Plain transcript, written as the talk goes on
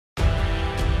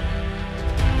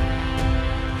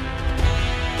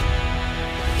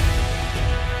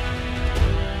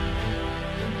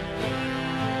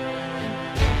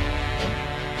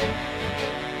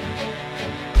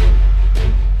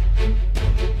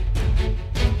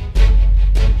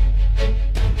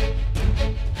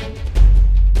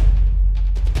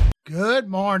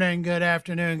morning, good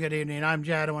afternoon, good evening. I'm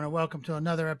Jadiwan, and welcome to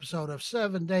another episode of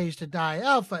 7 Days to Die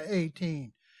Alpha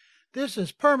 18. This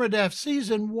is Permadeath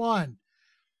Season 1.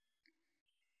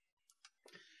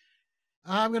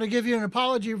 I'm going to give you an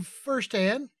apology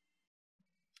firsthand.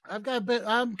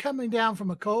 I'm coming down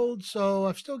from a cold, so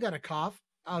I've still got a cough.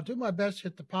 I'll do my best to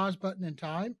hit the pause button in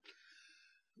time.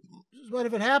 But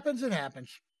if it happens, it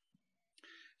happens.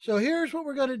 So here's what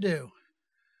we're going to do.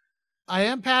 I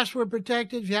am password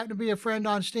protected. If you happen to be a friend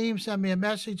on Steam, send me a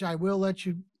message. I'll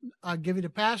give you the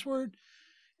password.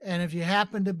 And if you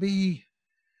happen to be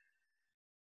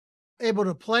able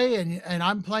to play and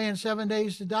I'm playing 7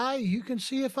 Days to Die, you can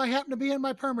see if I happen to be in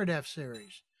my Permadeath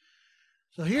series.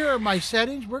 So here are my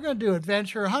settings. We're going to do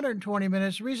adventure, 120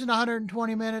 minutes. The reason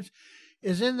 120 minutes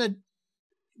is in the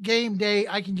game day,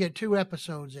 I can get 2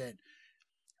 episodes in.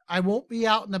 I won't be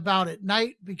out and about at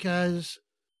night because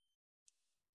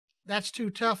that's too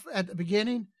tough at the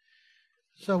beginning.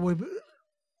 So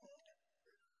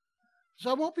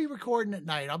I won't be recording at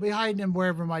night. I'll be hiding in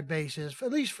wherever my base is,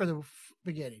 at least for the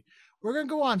beginning. We're going to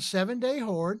go on 7-day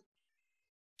horde.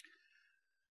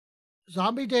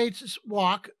 Zombie dates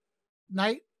walk.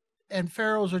 Night and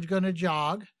pharaohs are going to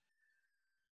jog.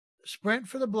 Sprint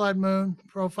for the blood moon.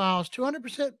 Profiles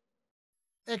 200%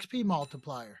 XP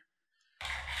multiplier.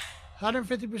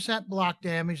 150% block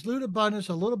damage. Loot abundance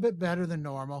a little bit better than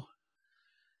normal.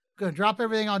 Going to drop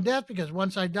everything on death because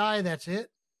once I die, that's it.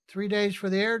 3 days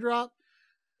for the airdrop.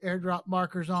 Airdrop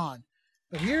markers on.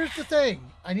 But here's the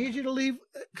thing. I need you to leave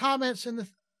comments on my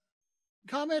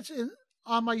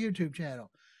YouTube channel.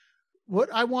 What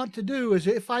I want to do is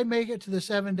if I make it to the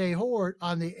 7-day horde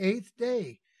on the 8th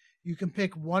day, you can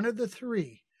pick one of the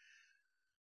 3.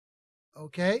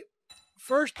 Okay?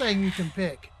 First thing you can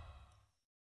pick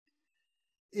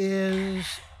is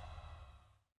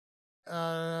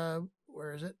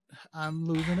where is it? I'm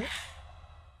losing it.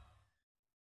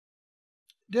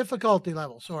 Difficulty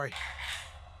level, sorry.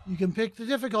 You can pick the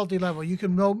difficulty level. You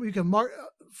can mark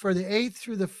for the 8th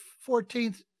through the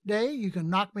 14th day, you can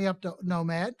knock me up to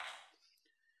Nomad.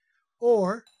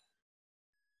 Or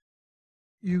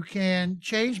you can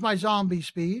change my zombie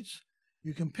speeds.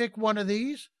 You can pick one of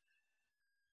these.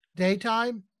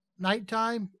 Daytime,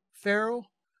 nighttime, feral.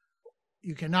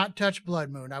 You cannot touch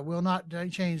blood moon. I will not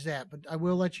change that, but I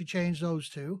will let you change those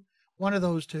 2. One of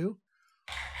those 2.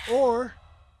 Or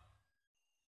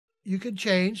you could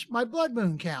change my blood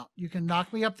moon count. You can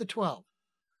knock me up to 12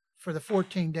 for the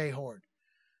 14-day horde.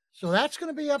 So that's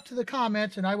going to be up to the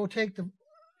comments, and I will take the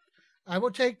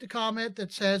comment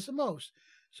that says the most.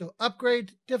 So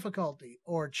upgrade difficulty,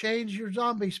 or change your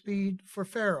zombie speed for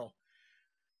feral,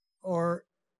 or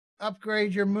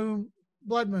upgrade your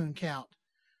blood moon count.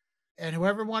 And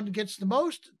whoever one gets the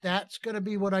most, that's going to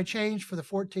be what I change for the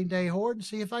 14-day horde, and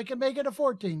see if I can make it to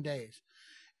 14 days.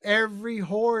 Every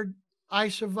horde I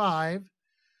survive,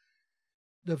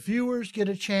 the viewers get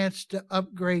a chance to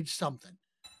upgrade something.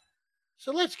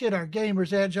 So let's get our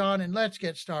gamer's edge on and let's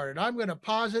get started. I'm going to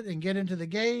pause it and get into the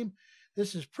game.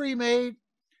 This is pre-made.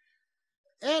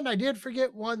 And I did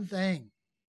forget one thing.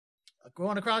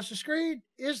 Going across the screen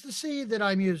is the seed that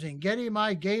I'm using, getting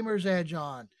my gamer's edge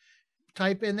on.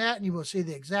 Type in that and you will see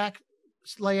the exact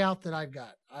layout that I've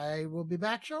got. I will be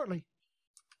back shortly.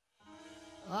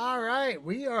 All right,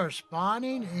 we are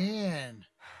spawning in.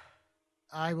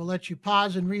 I will let you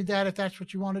pause and read that if that's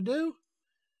what you want to do.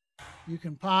 You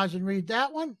can pause and read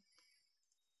that one.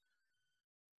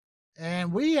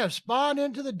 And we have spawned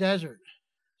into the desert.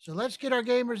 So let's get our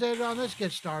gamer's edge on. Let's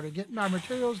get started. Getting our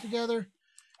materials together.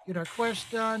 Get our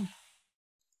quest done.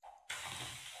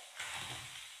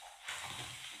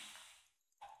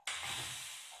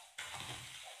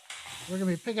 We're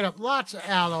going to be picking up lots of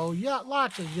aloe,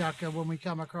 lots of yucca when we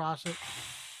come across it.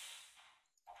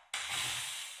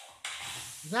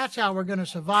 That's how we're going to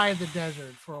survive the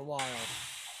desert for a while.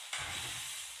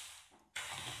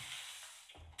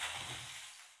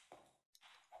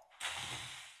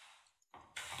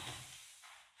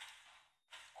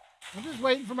 I'm just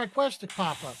waiting for my quest to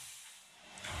pop up.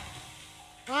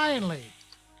 Finally.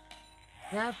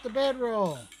 Craft the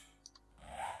bedroll.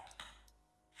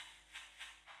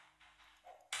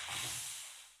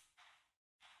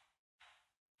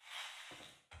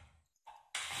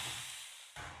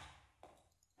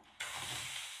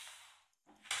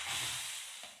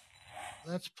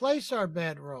 Let's place our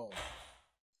bedroll.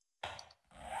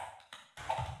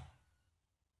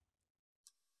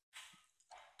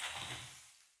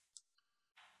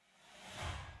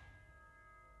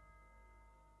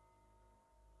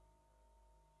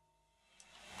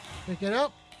 Pick it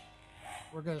up.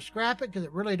 We're going to scrap it because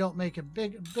it really don't make a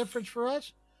big difference for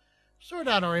us. Sort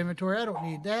out our inventory. I don't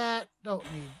need that. Don't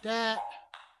need that.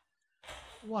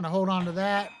 We want to hold on to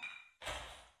that.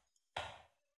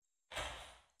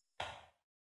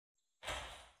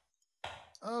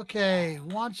 Okay,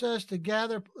 wants us to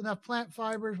gather enough plant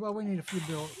fibers. Well, we need a few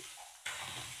build.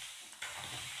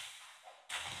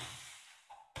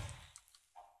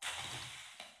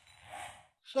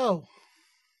 So,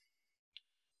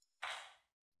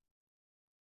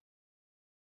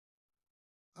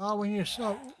 oh, we need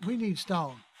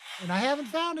stone. And I haven't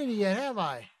found any yet, have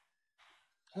I?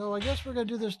 So I guess we're going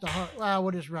to do this the hard. Well,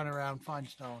 we'll just run around and find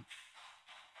stone.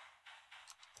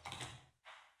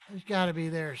 There's got to be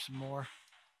there some more.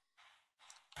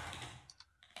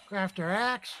 Craft our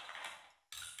axe.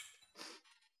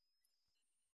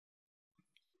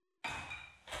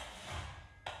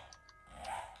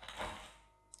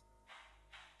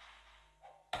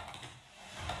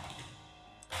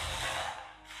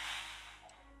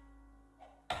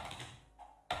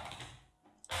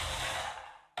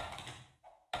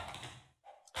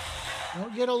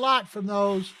 Don't get a lot from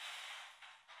those.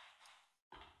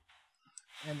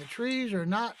 And the trees are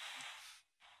not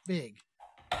big.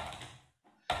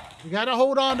 We got to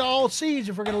hold on to all seeds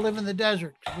if we're going to live in the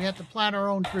desert. We have to plant our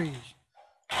own trees.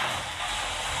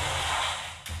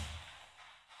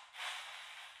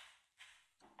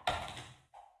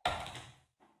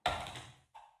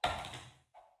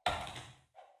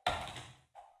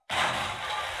 All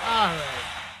right.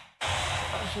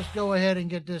 Let's just go ahead and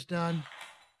get this done.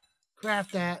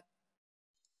 Craft that.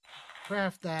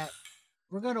 Craft that.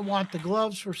 We're going to want the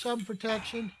gloves for some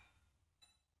protection.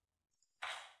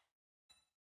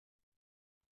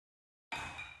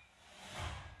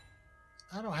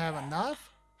 I don't have enough.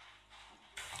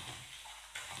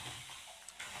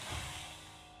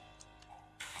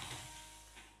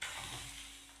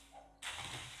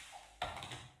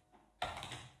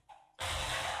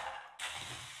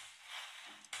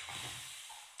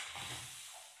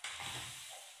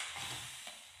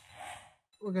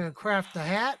 We're going to craft the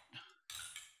hat.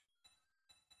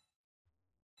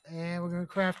 And we're going to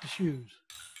craft the shoes.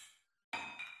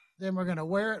 Then we're going to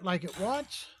wear it like it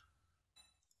wants.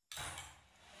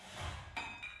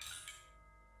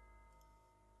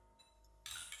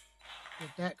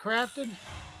 Get that crafted.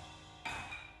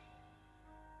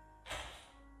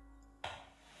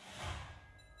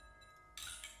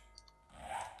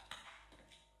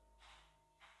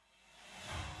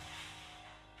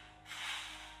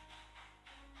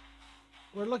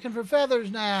 We're looking for feathers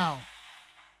now.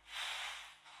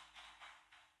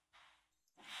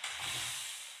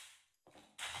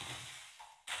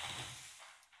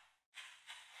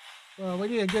 Well, we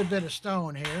need a good bit of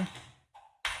stone here.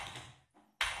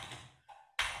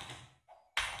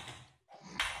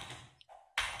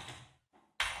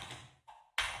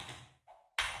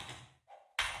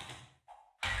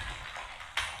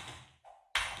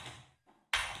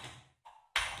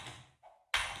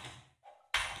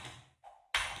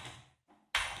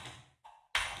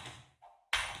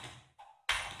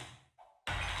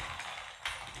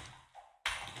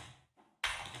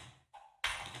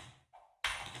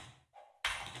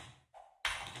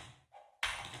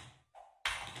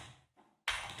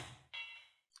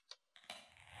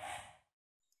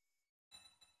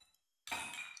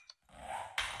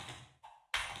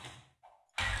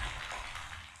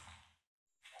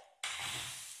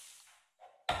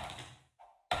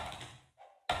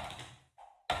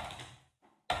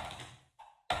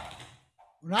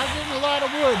 We're not getting a lot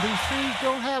of wood. These trees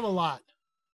don't have a lot.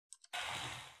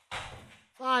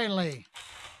 Finally.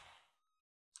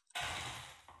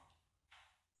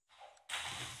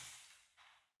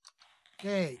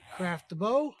 Okay, craft the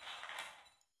bow.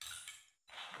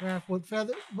 Craft what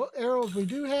feather arrows we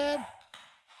do have.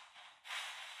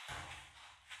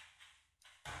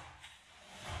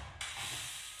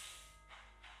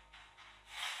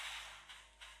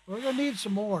 We're going to need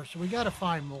some more, so we got to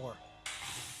find more.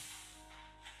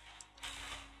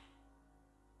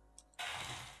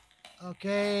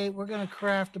 Okay, we're going to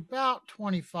craft about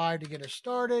 25 to get us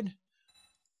started.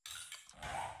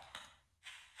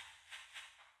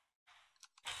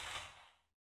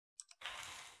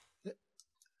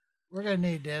 We're going to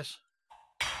need this.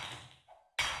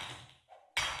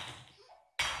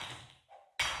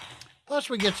 Plus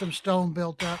we get some stone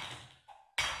built up.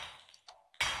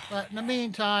 But in the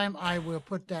meantime, I will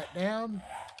put that down.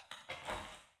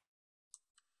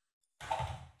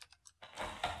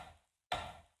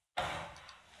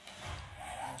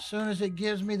 As soon as it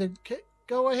gives me the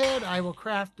go-ahead, I will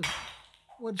craft the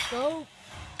wood stove.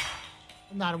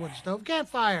 Not a wood stove,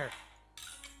 campfire.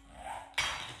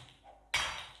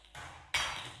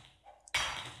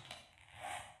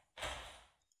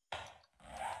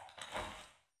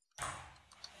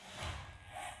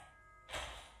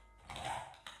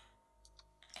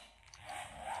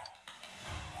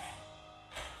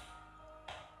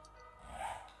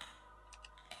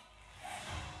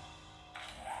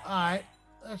 Alright,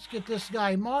 let's get this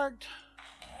guy marked.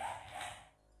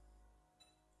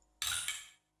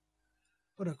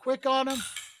 Put a quick on him,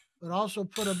 but also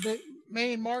put a big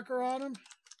main marker on him.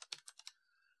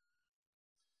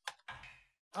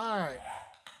 Alright.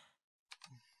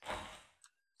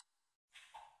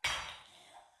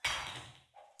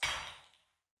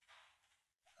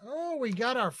 Oh, we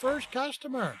got our first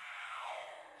customer.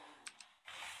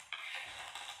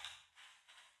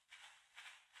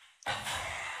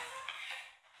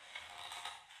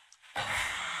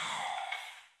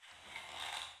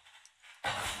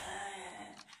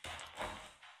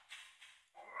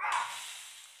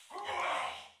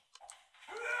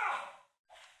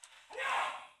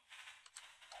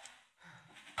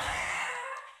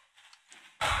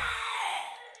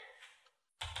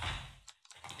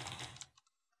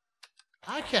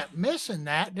 I kept missing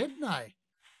that, didn't I?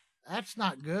 That's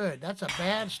not good. That's a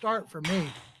bad start for me.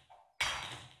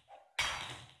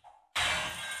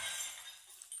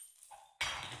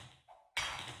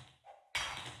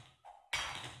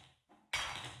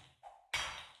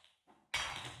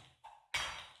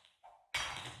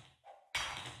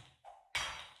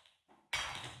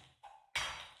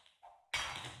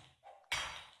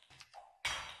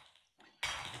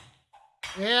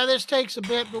 Yeah, this takes a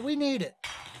bit, but we need it.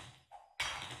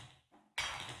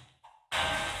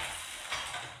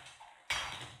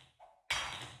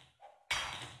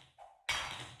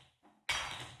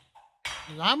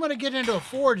 I'm going to get into a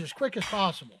forge as quick as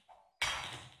possible.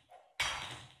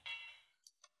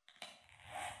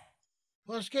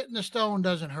 Plus, getting the stone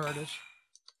doesn't hurt us.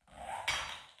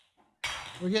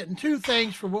 We're getting 2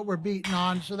 things for what we're beating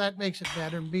on, so that makes it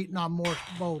better than beating on more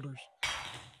boulders.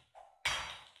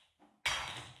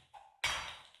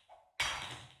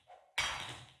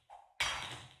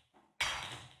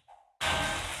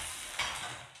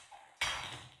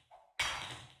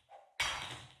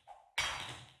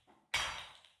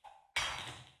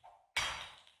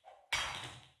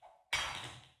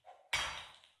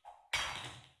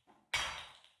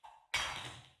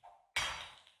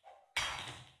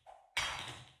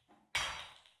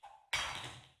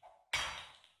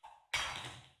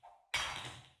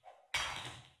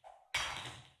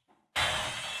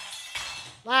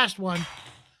 Last one.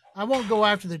 I won't go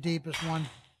after the deepest one.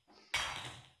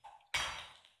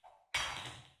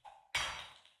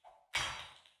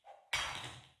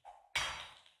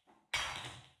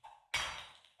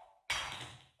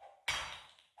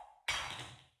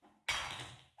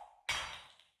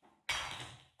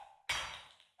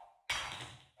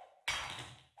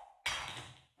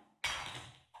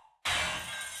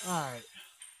 All right.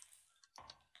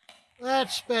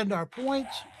 Let's spend our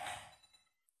points.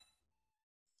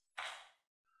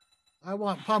 I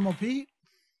want Pummel Pete.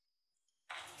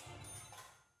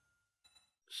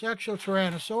 Sexual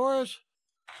Tyrannosaurus.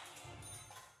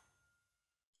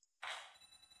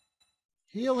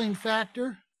 Healing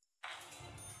Factor.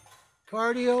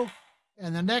 Cardio.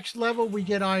 And the next level we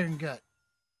get Iron Gut.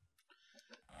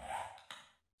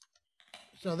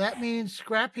 So that means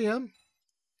scrap him.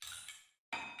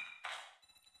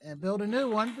 And build a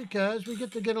new one because we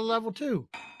get to get a level 2.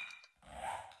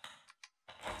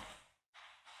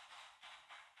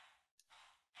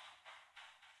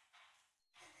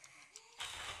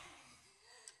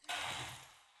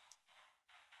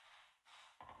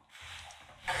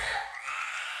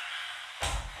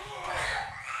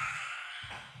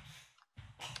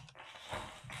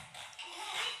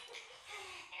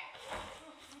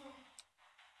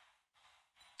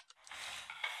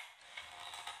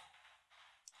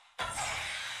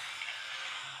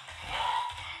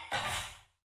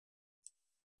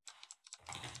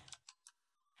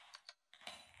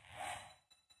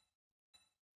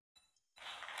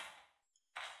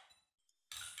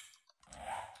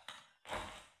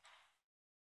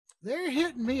 They're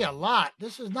hitting me a lot.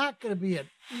 This is not going to be an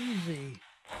easy.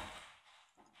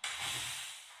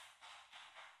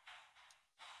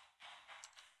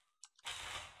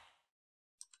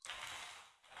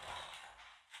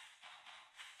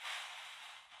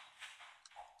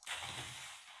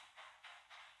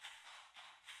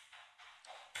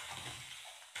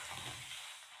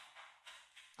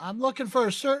 I'm looking for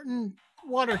a certain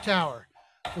water tower.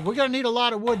 So we're going to need a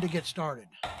lot of wood to get started.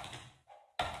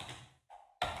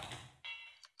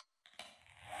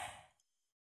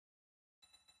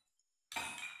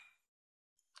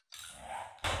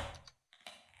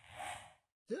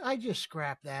 Did I just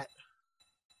scrap that?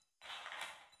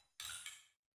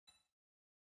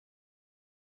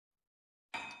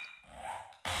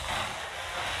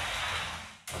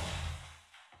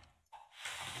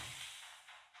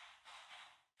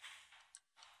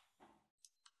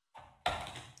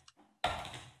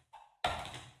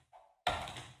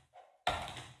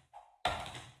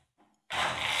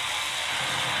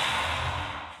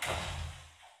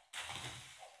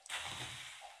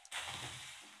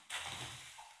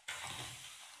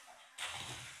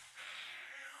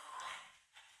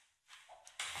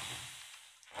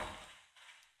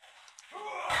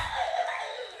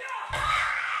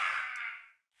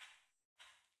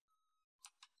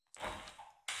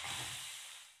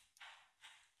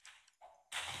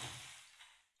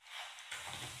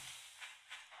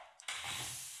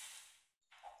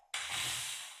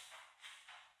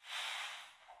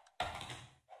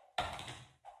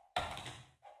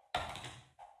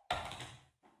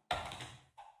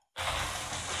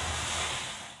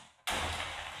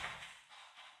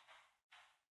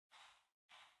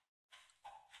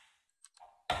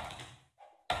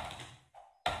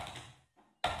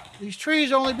 These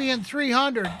trees only being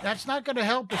 300, that's not going to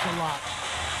help us a lot.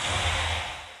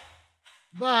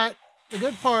 But the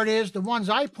good part is the ones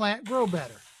I plant grow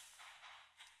better.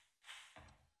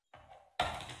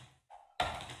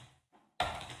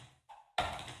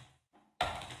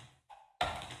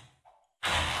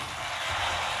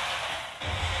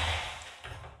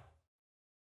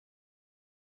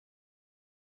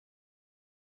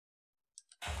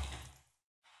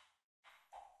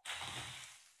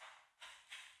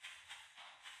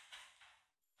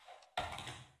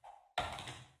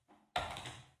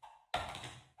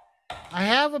 I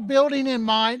have a building in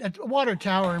mind, a water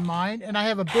tower in mind, and I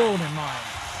have a build in mind.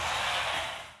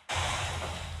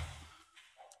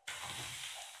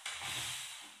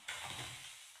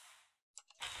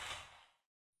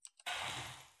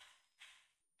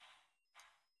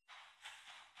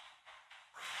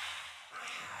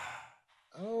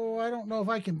 Oh, I don't know if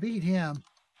I can beat him.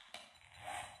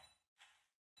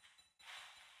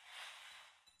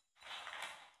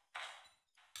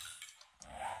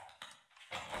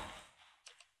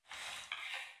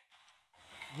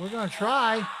 We're going to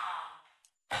try.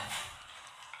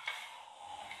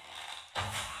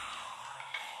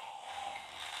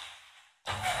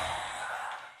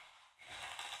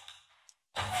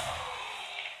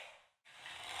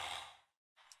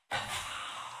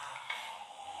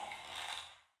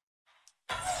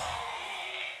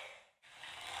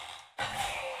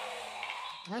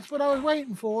 That's what I was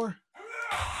waiting for.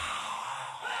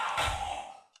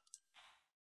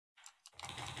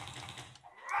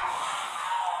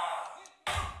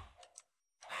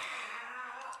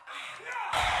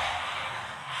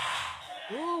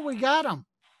 Oh, we got him.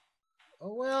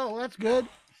 Oh, well, that's good.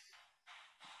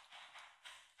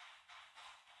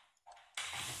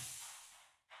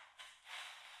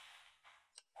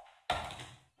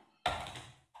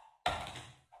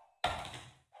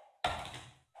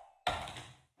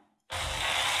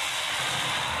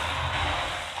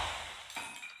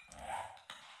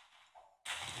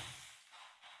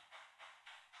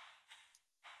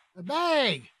 A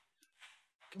bag.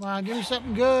 Come on, give me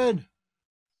something good.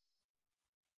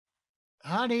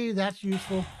 Honey, that's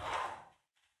useful.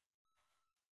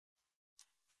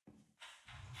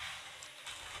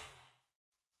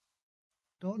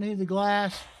 Don't need the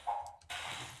glass.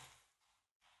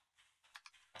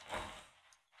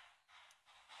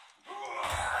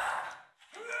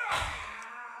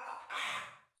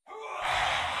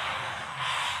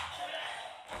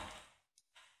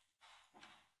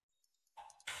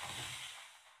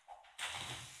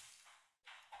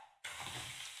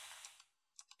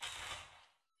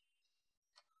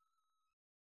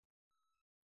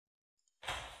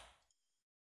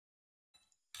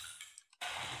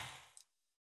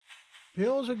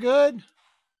 Pills are good.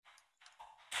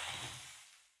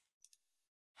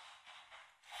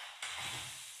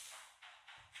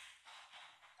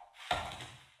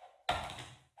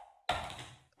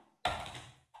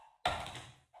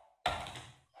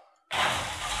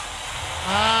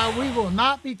 We will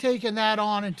not be taking that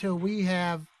on until we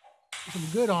have some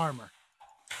good armor.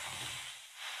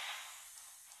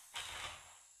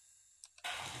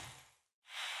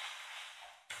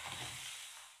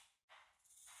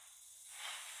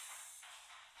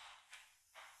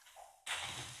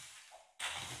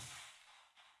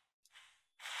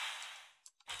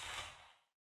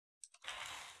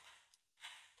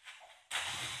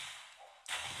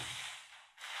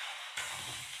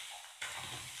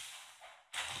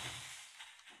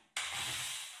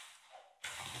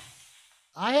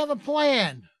 I have a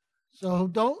plan, so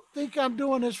don't think I'm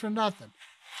doing this for nothing.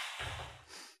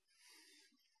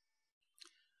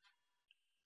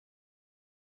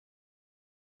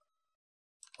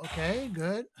 Okay,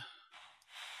 good.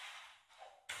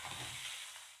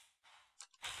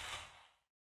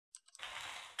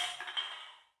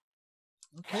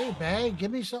 Okay, bag, give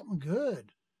me something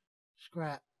good.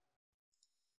 Scrap.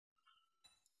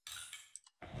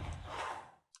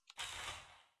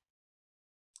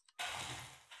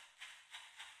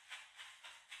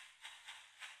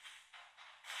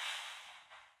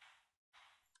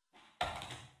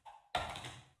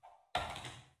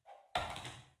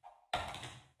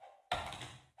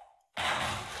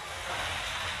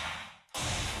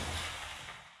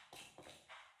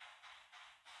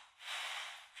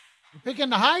 We're picking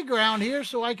the high ground here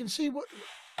so I can see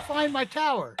find my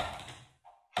tower.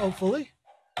 Hopefully.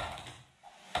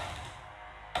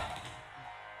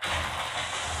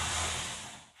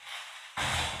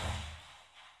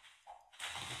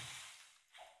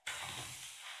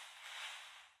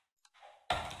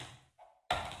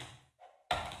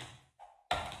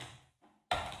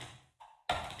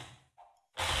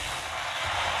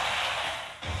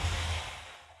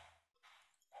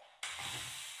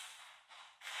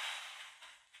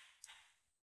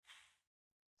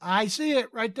 I see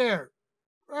it right there.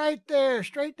 Right there,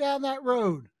 straight down that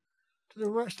road. To the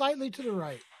right, slightly to the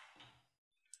right.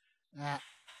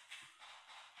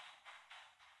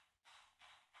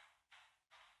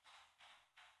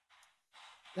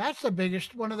 That's the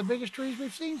biggest, one of the biggest trees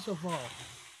we've seen so far.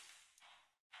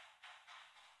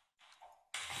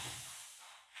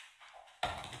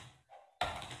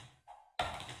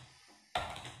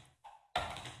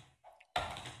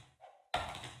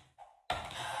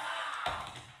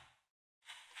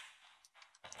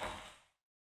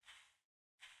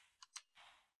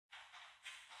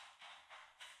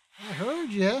 I heard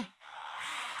you.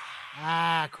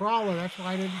 Ah, crawler, that's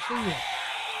why I didn't see you.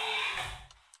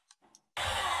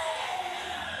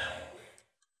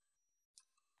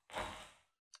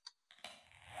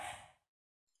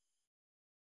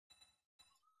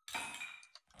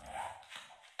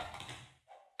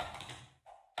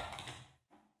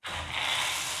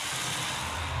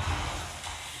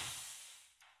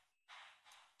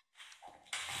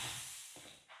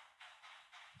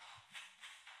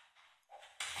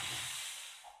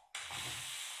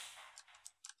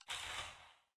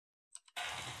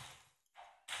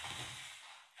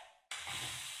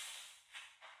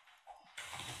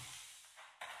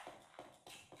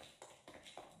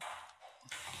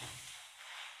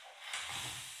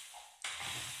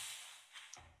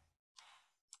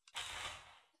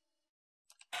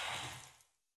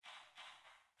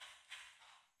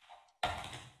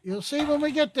 You'll see when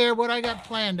we get there what I got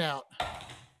planned out.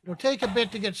 It'll take a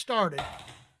bit to get started.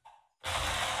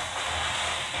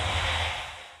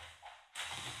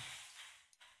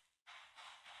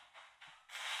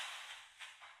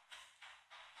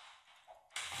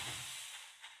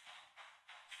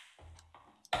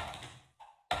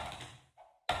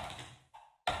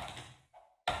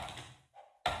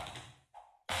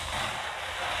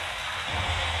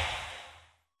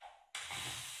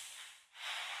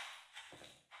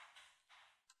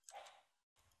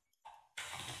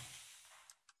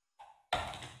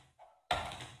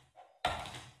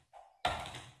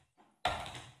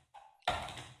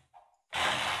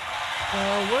 So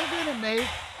we're going to make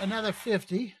another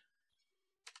 50.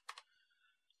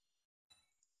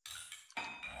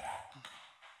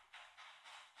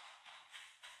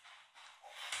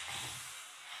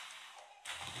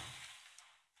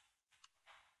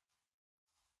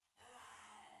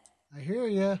 I hear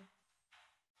you.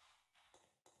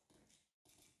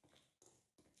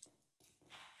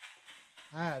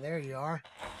 Ah, there you are.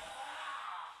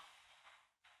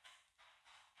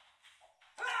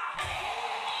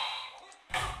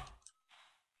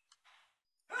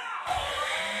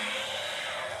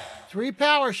 Three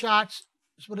power shots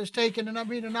is what it's taken to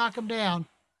me to knock him down.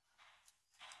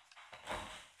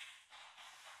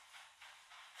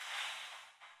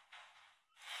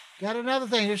 Got another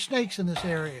thing. There's snakes in this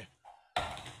area.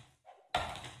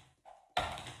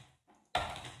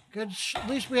 Good. At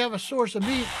least we have a source of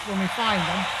meat when we find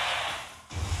them.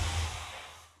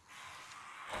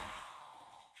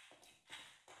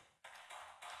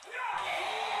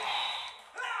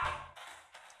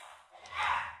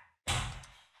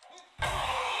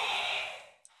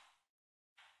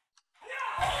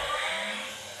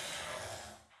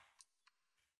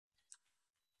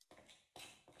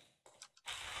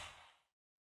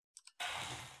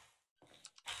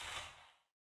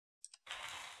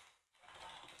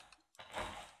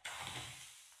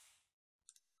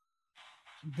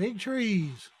 Some big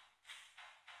trees.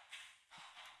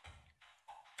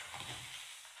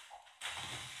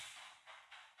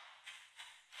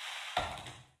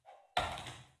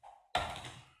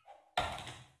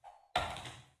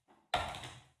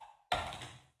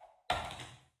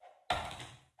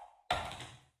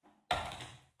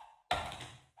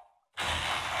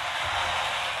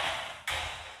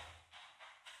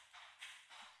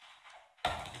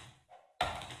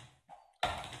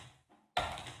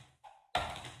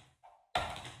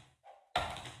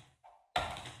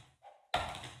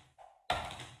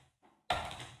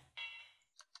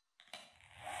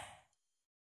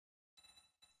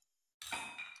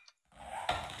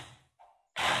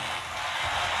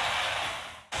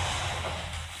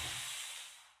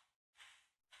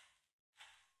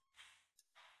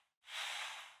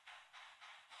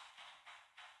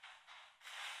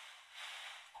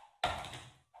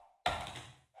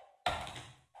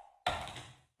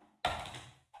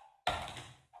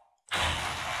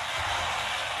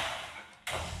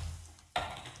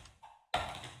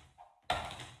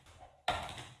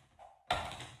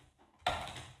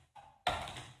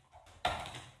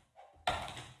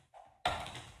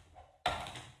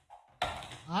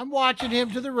 I'm watching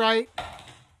him to the right.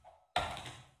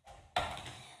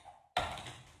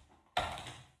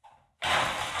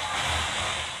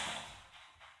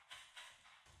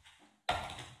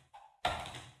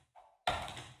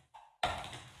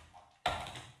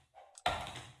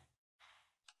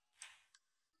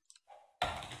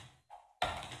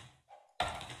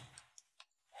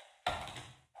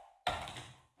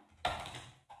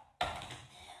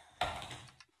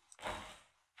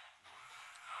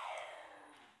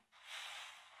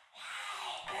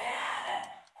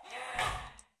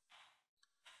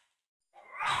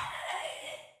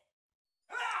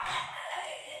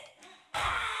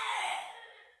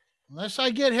 Unless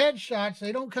I get headshots,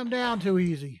 they don't come down too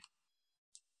easy.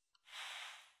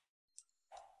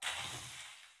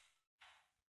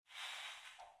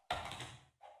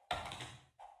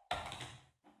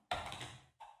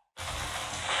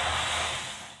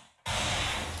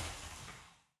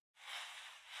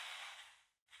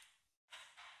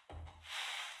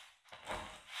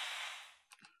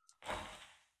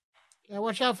 Yeah,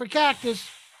 watch out for cactus.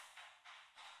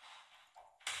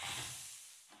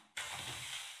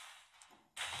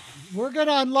 We're going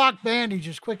to unlock bandage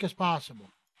as quick as possible.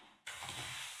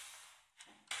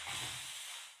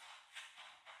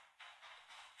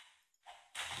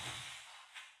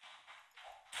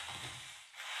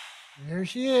 There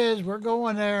she is. We're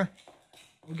going there.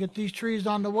 We'll get these trees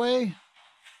on the way.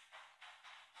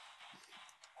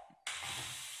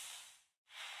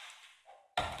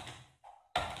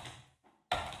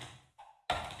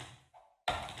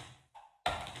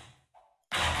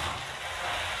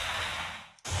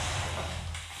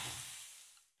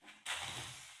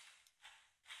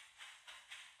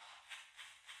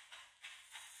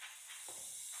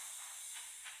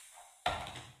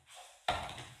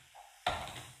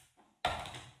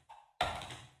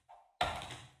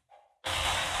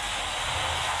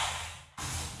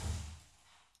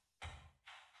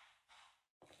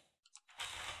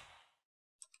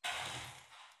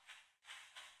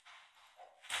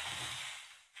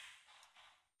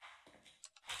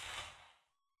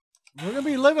 We're going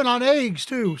to be living on eggs,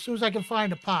 too, as soon as I can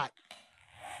find a pot.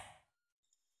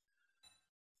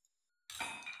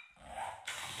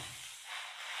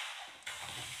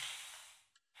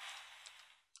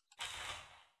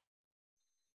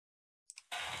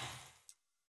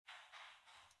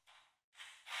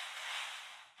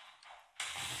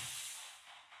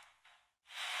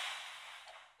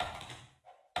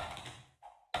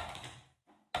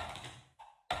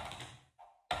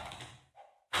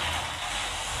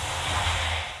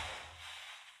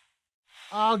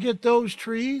 I'll get those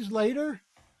trees later.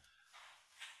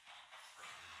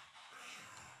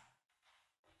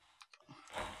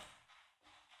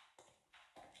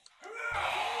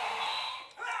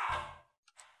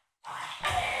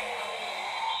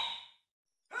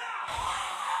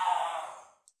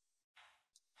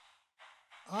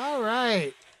 All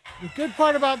right. The good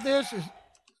part about this is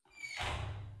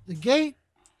the gate.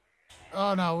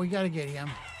 Oh, no, we got to get him.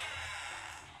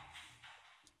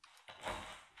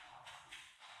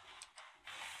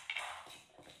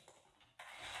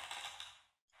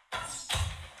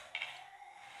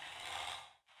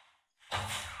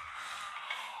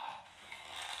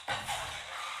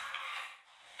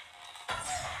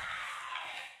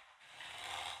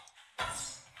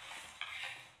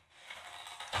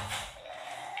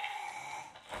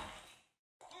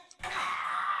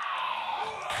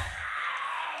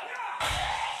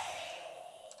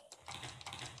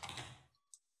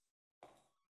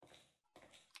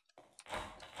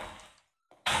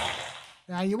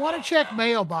 Now, you want to check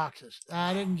mailboxes.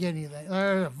 I didn't get anything.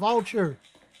 There's a vulture.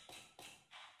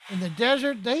 In the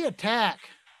desert, they attack.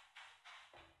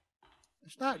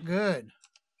 It's not good.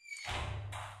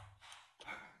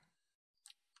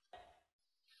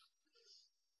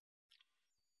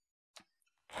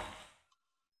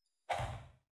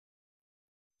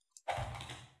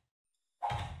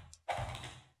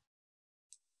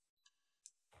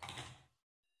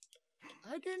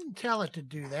 I didn't tell it to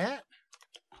do that.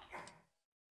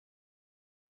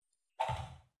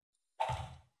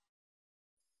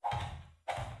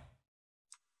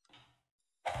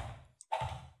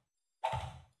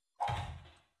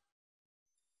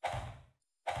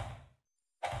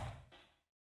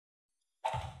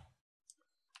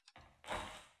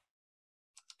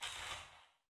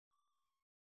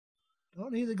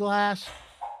 Don't need the glass.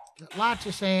 Got lots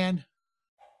of sand.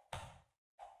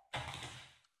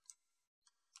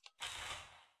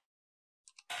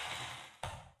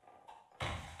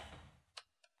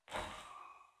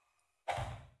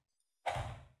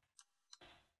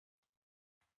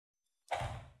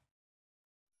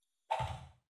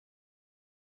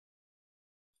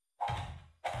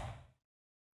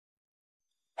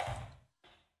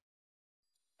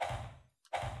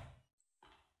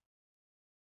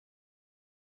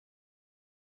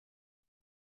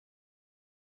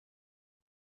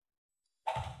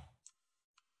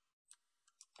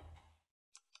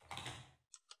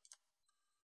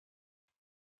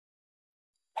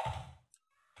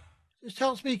 This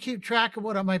helps me keep track of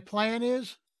what my plan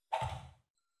is.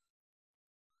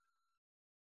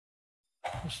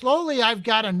 Slowly, I've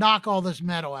got to knock all this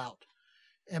metal out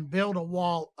and build a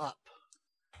wall up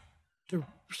to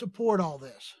support all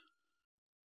this.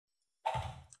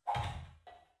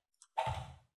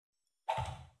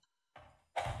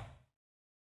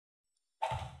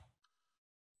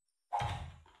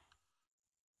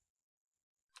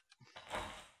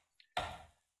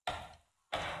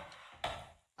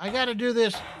 I got to do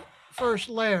this first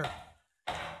layer.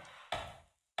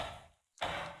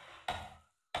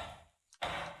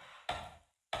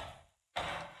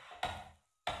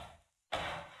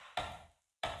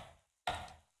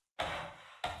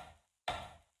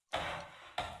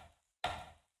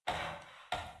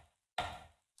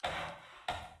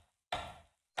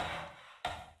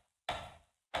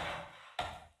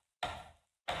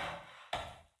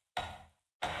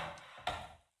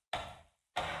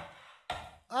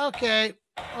 Okay.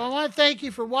 Well, I want to thank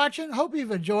you for watching. Hope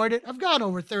you've enjoyed it. I've gone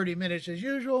over 30 minutes as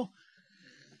usual.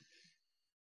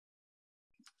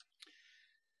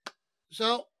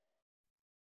 So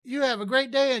you have a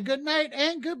great day and good night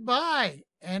and goodbye.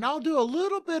 And I'll do a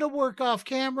little bit of work off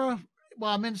camera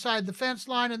while I'm inside the fence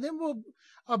line, and then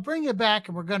I'll bring you back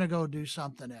and we're going to go do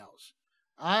something else.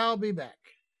 I'll be back.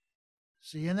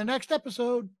 See you in the next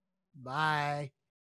episode. Bye.